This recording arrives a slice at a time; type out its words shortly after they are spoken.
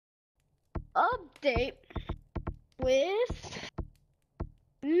update with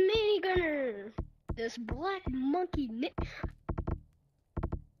Minigunner. This black monkey.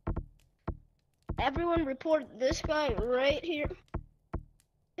 Everyone report this guy right here.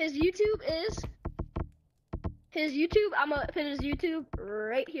 His YouTube. I'm gonna put his YouTube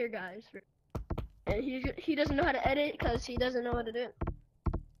right here, guys. And he doesn't know how to edit because he doesn't know how to do it.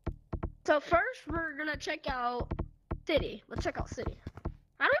 So first, we're gonna check out City. Let's check out City.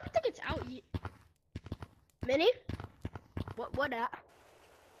 I don't even think it's out yet. Mini? What at?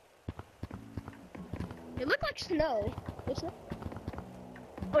 It looked like snow. It's not.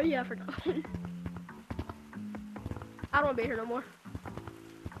 Oh yeah, I forgot. I don't want to be here no more.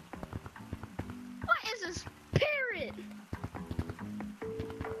 What is this parrot?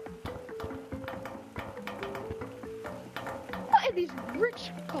 What are these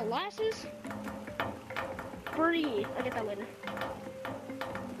rich glasses? Free. I get that later.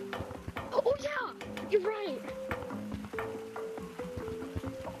 Oh yeah, you're right.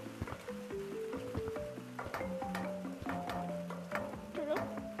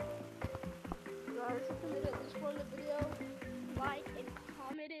 Guys, if you did this for the video, like and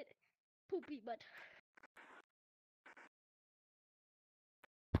comment it. Poopy butt.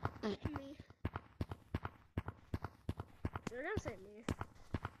 Me. You're gonna say me.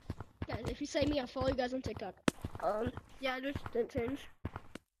 Guys, if you say me, I'll follow you guys on TikTok. Yeah, I just didn't change.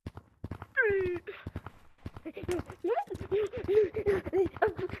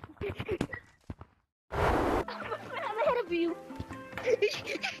 I'm ahead of you.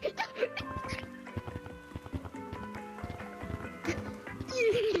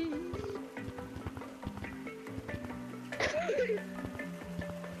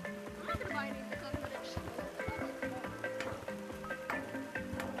 I'm not gonna buy any of the cosmetics.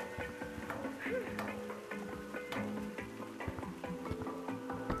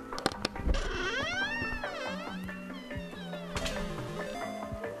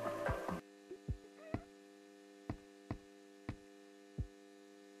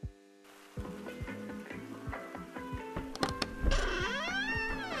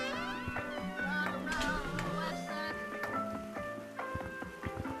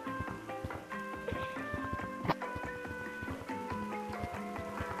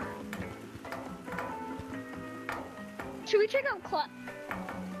 Should we check out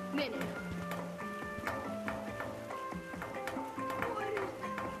Mini?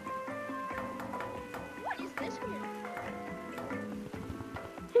 What is this here?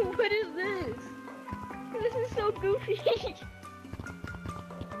 What is this? This is so goofy.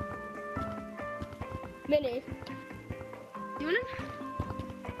 Mini. You want it?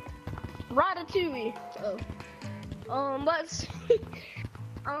 Ratatouille. Oh. Let's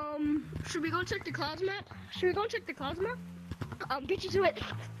should we go check the clouds map? Should we go check the clouds map? Beat you to it.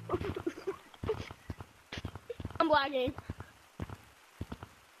 I'm lagging.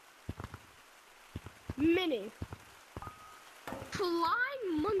 Mini.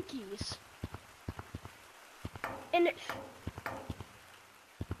 Flying monkeys. And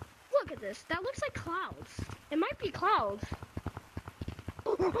look at this. That looks like clouds. It might be clouds.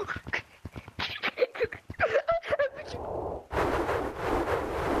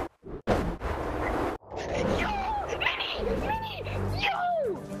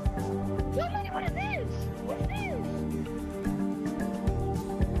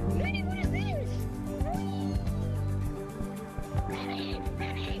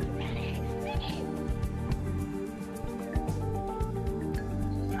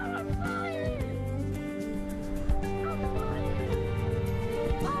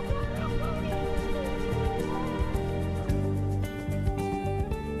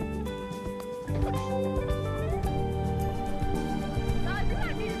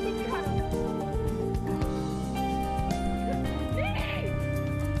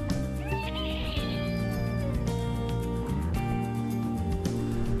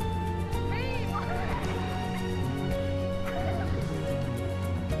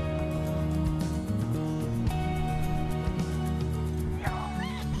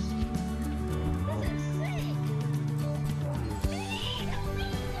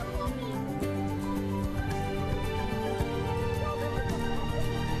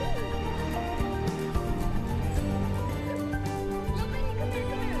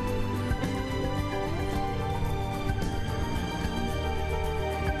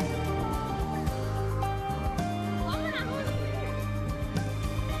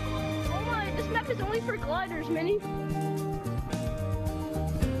 Is only for gliders, Mini.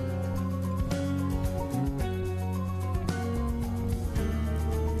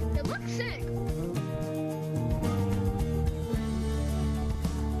 It looks sick.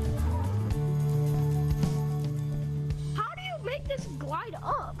 this glide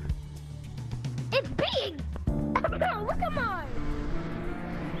up? It's big! No, look at mine!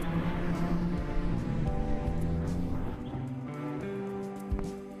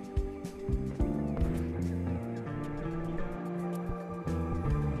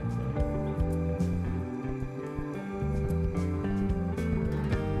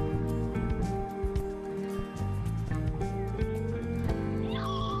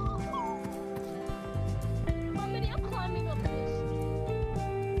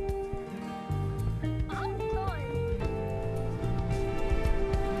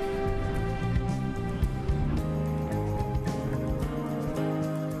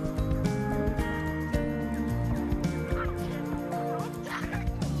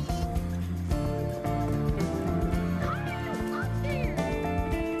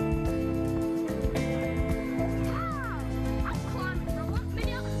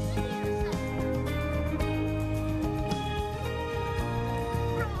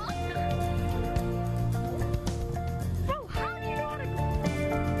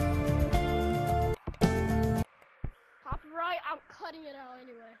 I'm cutting it out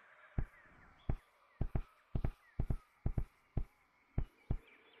anyway.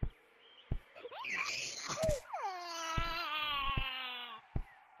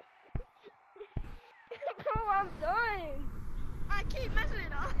 Bro, I'm done. I keep messing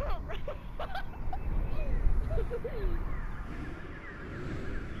it up, bro.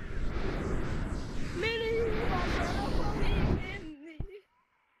 Mini,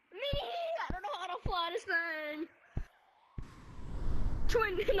 I don't know how to fly this thing.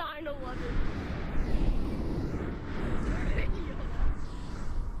 2911.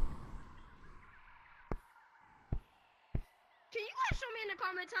 Can you guys show me in the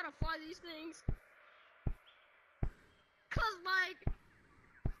comments how to fly these things? Cause like,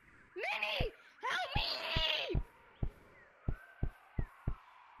 Minnie, help me!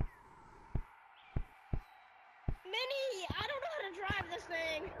 Minnie, I don't know how to drive this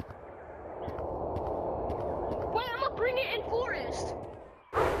thing. Wait, I'm gonna bring it in forest.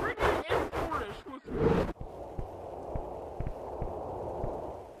 Bring it in forest with me.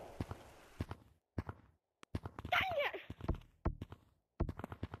 Dang it!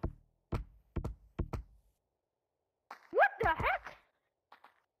 What the heck?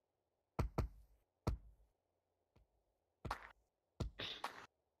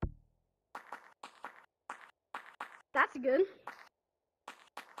 That's good.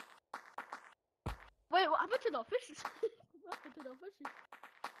 Wait, what happened to the fishes? What happened to the fishes?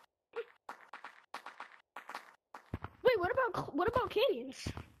 Wait, what about canyons?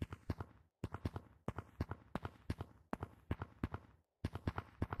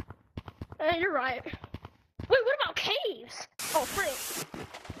 You're right. Wait, what about caves? Oh, frick.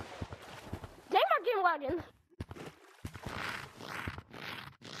 Dang, my game lagging.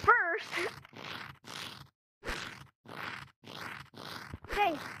 First.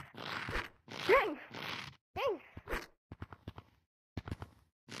 Dang. Dang. Dang.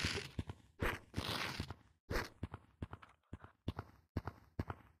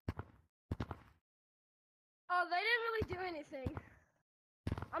 Oh, they didn't really do anything.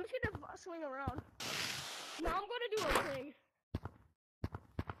 I'm just gonna swing around. Now I'm gonna do a thing.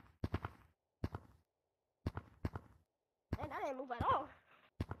 And I didn't move at all.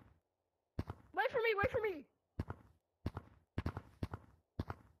 Wait for me, wait for me.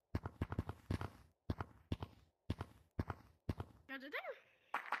 Is it there?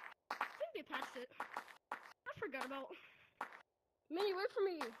 I think they patched it. I forgot about. Minnie, wait for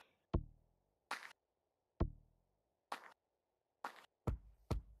me.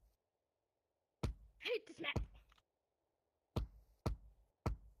 I hate this map.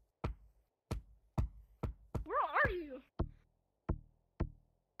 Where are you?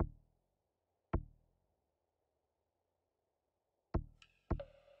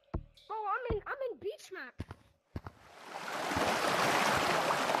 Bro, I'm in beach map.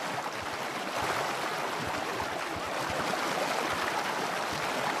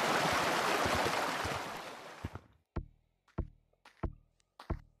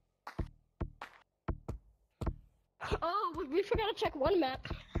 Oh, we forgot to check one map.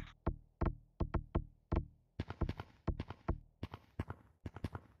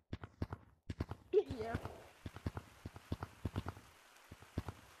 Yeah.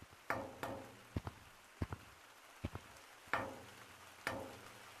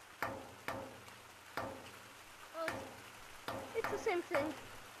 Oh, it's the same thing.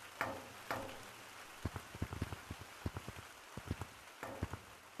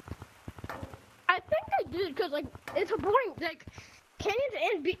 I think they did because like it's a boring like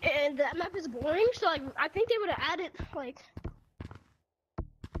canyons and that map is boring. So like I think they would have added like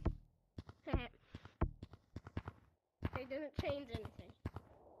didn't change anything.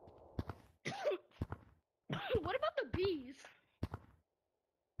 What about the bees?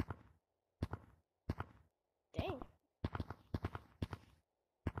 Dang.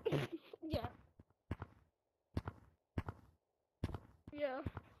 Yeah. Yeah.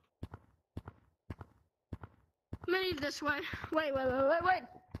 Maybe this way. Wait.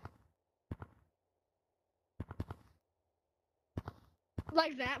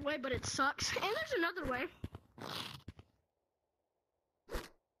 Like that way, but it sucks. And there's another way.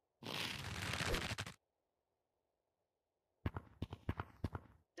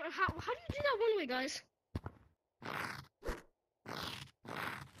 How do you do that one way, guys?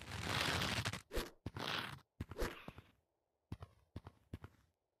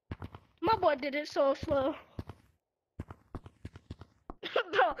 My boy did it so slow.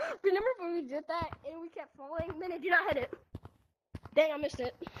 Bro, remember when we did that and we kept falling? Then it did not hit it. Dang, I missed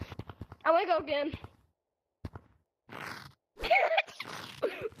it. I want to go again. The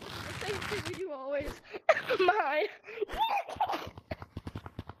same thing we do always. Mine.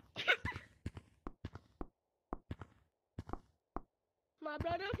 My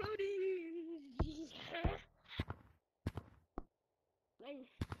brother floating. Dang.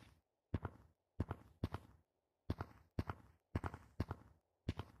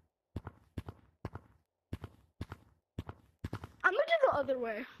 I'm gonna do the other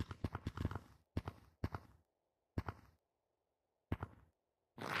way.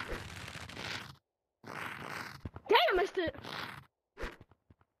 Dang, I missed it.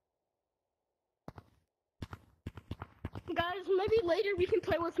 Guys, maybe later we can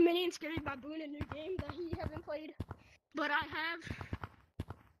play with Minnie and Scary Baboon, a new game that he hasn't played, but I have.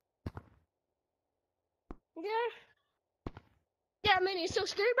 Yeah, Minnie. So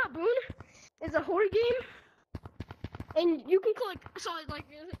Scary Baboon is a horror game, and you can collect. So like,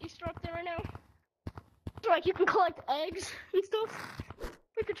 Easter up there right now. So like, you can collect eggs and stuff.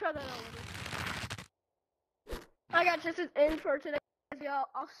 We could try that out later. I got this is in for today. Y'all,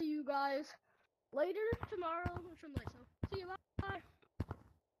 I'll see you guys later tomorrow or something like so. See you. Bye.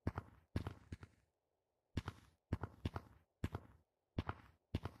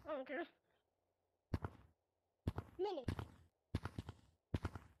 I don't care. Minnie.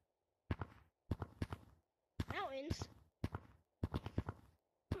 Mountains.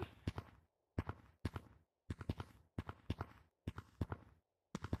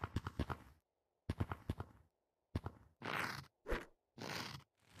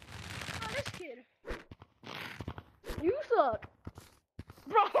 Oh, this kid. You suck.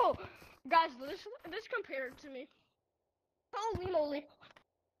 Bro, guys, this compared to me. Holy moly.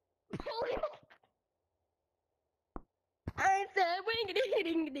 Holy moly. I said wing ding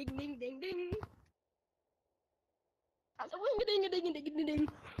ding ding ding ding ding. I said wing ding ding ding ding ding.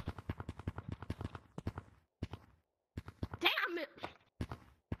 Damn it.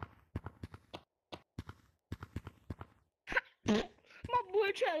 My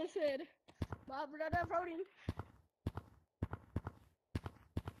boy Travis said, my brother floating.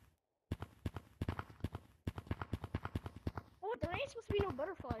 Oh, there ain't supposed to be no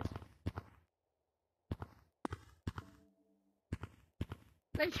butterflies.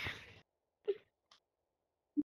 Like.